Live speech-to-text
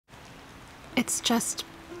It's just,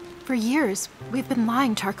 for years, we've been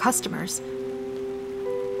lying to our customers.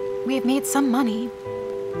 We have made some money,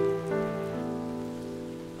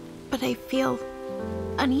 but I feel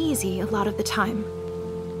uneasy a lot of the time.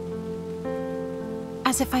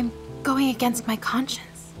 As if I'm going against my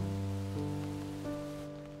conscience.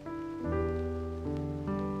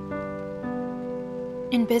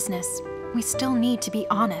 In business, we still need to be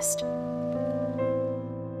honest.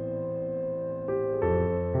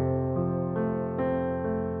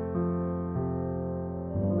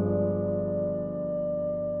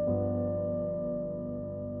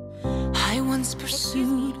 I once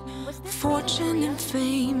pursued fortune and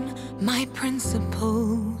fame. My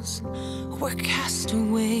principles were cast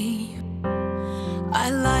away. I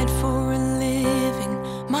lied for a living.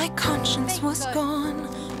 My conscience was gone,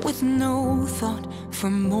 with no thought for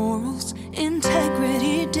morals,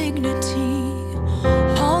 integrity, dignity.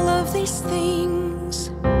 All of these things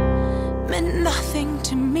meant nothing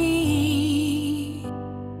to me.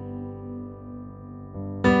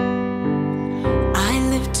 I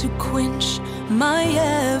lived to quench my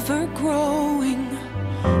ever-growing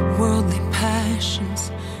worldly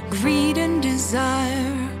passions, greed and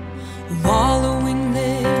desire, wallowing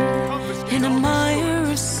there in a mire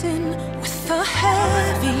of sin with a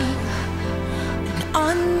heavy and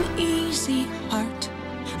uneasy heart.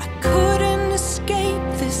 I couldn't escape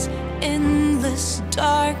this endless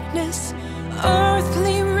darkness,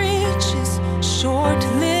 earthly riches,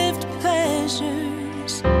 short-lived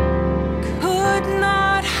pleasures could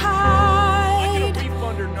not hide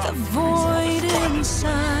the void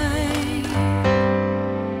inside.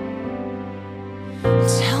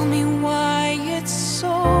 Tell me why it's so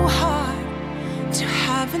hard to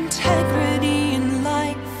have integrity in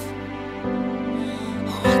life.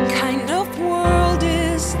 What kind of world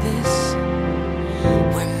is this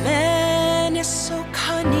where man is so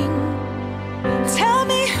cunning? Tell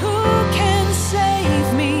me who can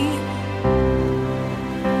save me.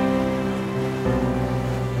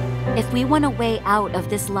 If we want a way out of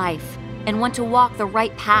this life and want to walk the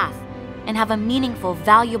right path and have a meaningful,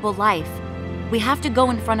 valuable life, we have to go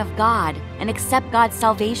in front of God and accept God's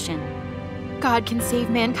salvation. God can save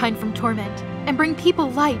mankind from torment and bring people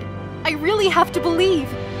light. I really have to believe.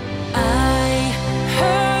 I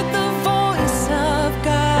heard the voice of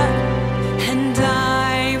God, and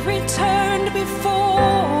I returned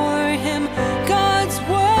before Him. God's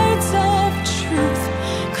words of truth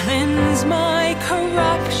cleanse my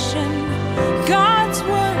corruption. God's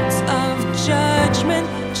words of judgment,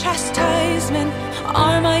 chastisement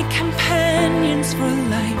are my companions for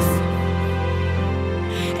life.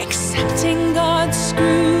 Accepting God's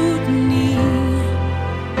scrutiny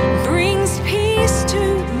brings peace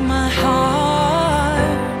to my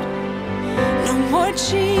heart. No more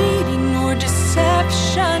cheating or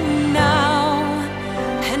deception now,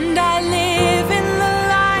 and I live in the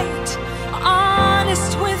light,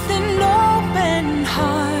 honest with an open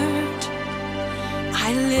heart.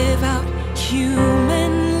 I live out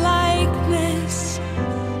human likeness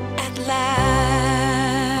at last.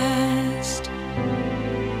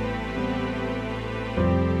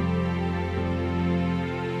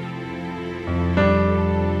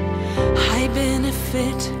 I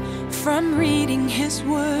benefit from reading His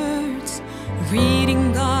words,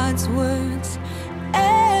 reading God's words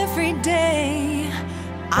every day.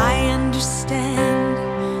 I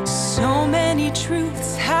understand so many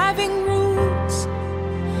truths, having rules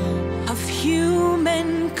of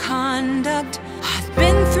human conduct. I've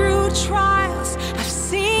been through trials, I've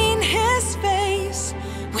seen His face.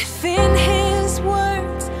 Within His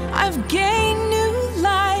words, I've gained new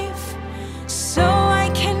life, so I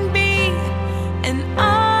can be an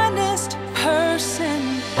honest person.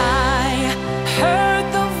 I heard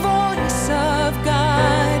the voice of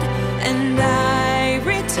God, and I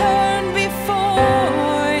returned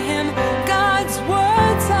before Him. God's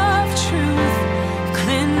words of truth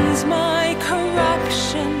cleanse my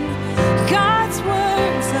corruption. God's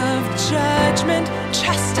words of judgment,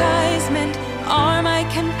 chastisement are my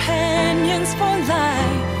companions for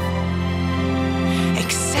life.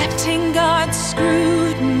 Accepting God's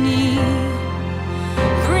scrutiny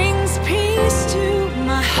brings peace to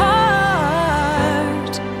my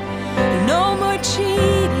heart. No more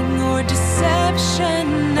cheating or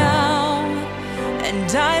deception now, and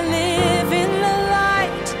I live in the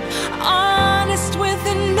light, honest with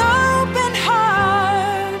an open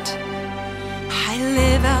heart. I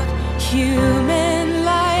live out human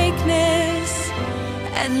likeness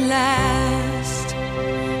at last.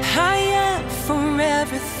 I am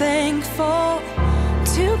forever thankful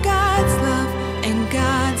to God's love and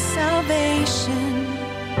God's salvation.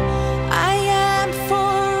 I am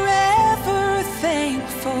forever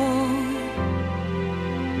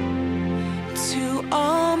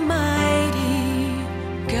on.